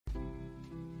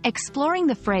exploring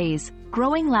the phrase,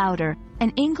 growing louder,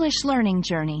 an English learning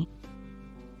journey.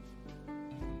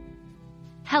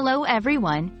 Hello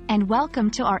everyone, and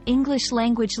welcome to our English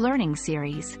language learning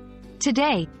series.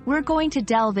 Today, we're going to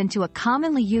delve into a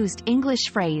commonly used English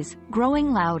phrase,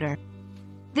 growing louder.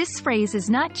 This phrase is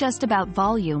not just about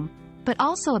volume, but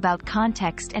also about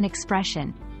context and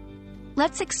expression.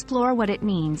 Let's explore what it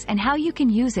means and how you can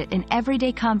use it in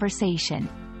everyday conversation.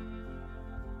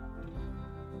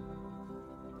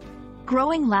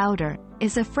 Growing louder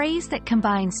is a phrase that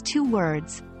combines two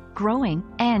words, growing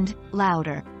and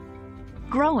louder.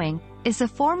 Growing is a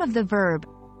form of the verb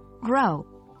grow,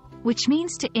 which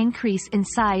means to increase in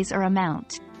size or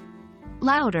amount.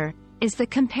 Louder is the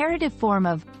comparative form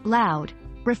of loud,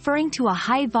 referring to a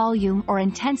high volume or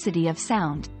intensity of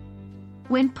sound.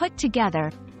 When put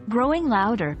together, growing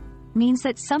louder means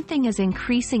that something is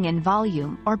increasing in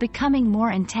volume or becoming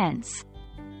more intense.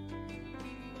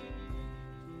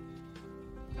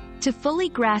 To fully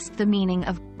grasp the meaning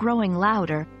of growing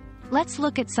louder, let's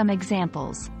look at some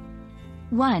examples.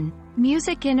 1.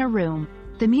 Music in a room.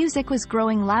 The music was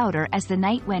growing louder as the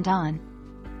night went on.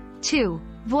 2.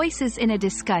 Voices in a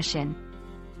discussion.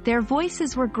 Their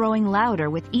voices were growing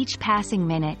louder with each passing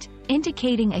minute,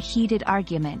 indicating a heated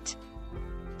argument.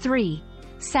 3.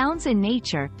 Sounds in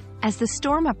nature. As the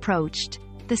storm approached,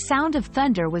 the sound of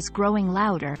thunder was growing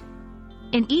louder.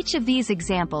 In each of these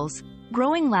examples,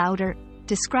 growing louder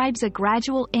describes a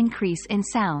gradual increase in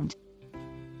sound.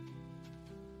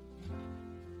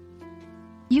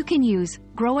 You can use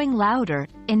growing louder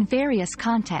in various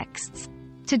contexts.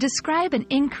 To describe an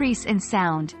increase in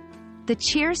sound, the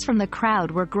cheers from the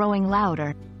crowd were growing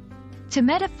louder. To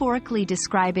metaphorically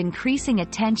describe increasing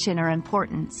attention or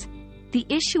importance, the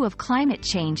issue of climate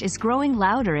change is growing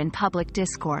louder in public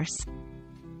discourse.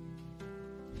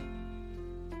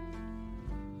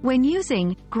 When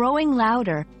using growing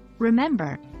louder,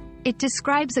 remember, it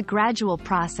describes a gradual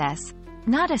process,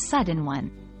 not a sudden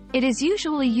one. It is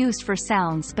usually used for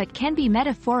sounds but can be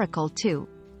metaphorical too.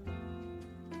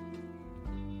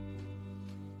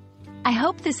 I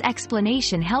hope this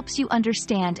explanation helps you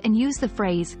understand and use the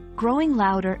phrase, growing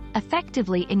louder,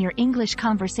 effectively in your English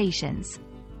conversations.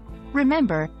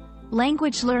 Remember,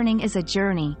 language learning is a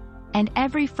journey, and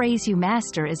every phrase you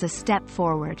master is a step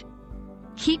forward.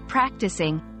 Keep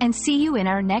practicing, and see you in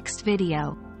our next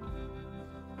video.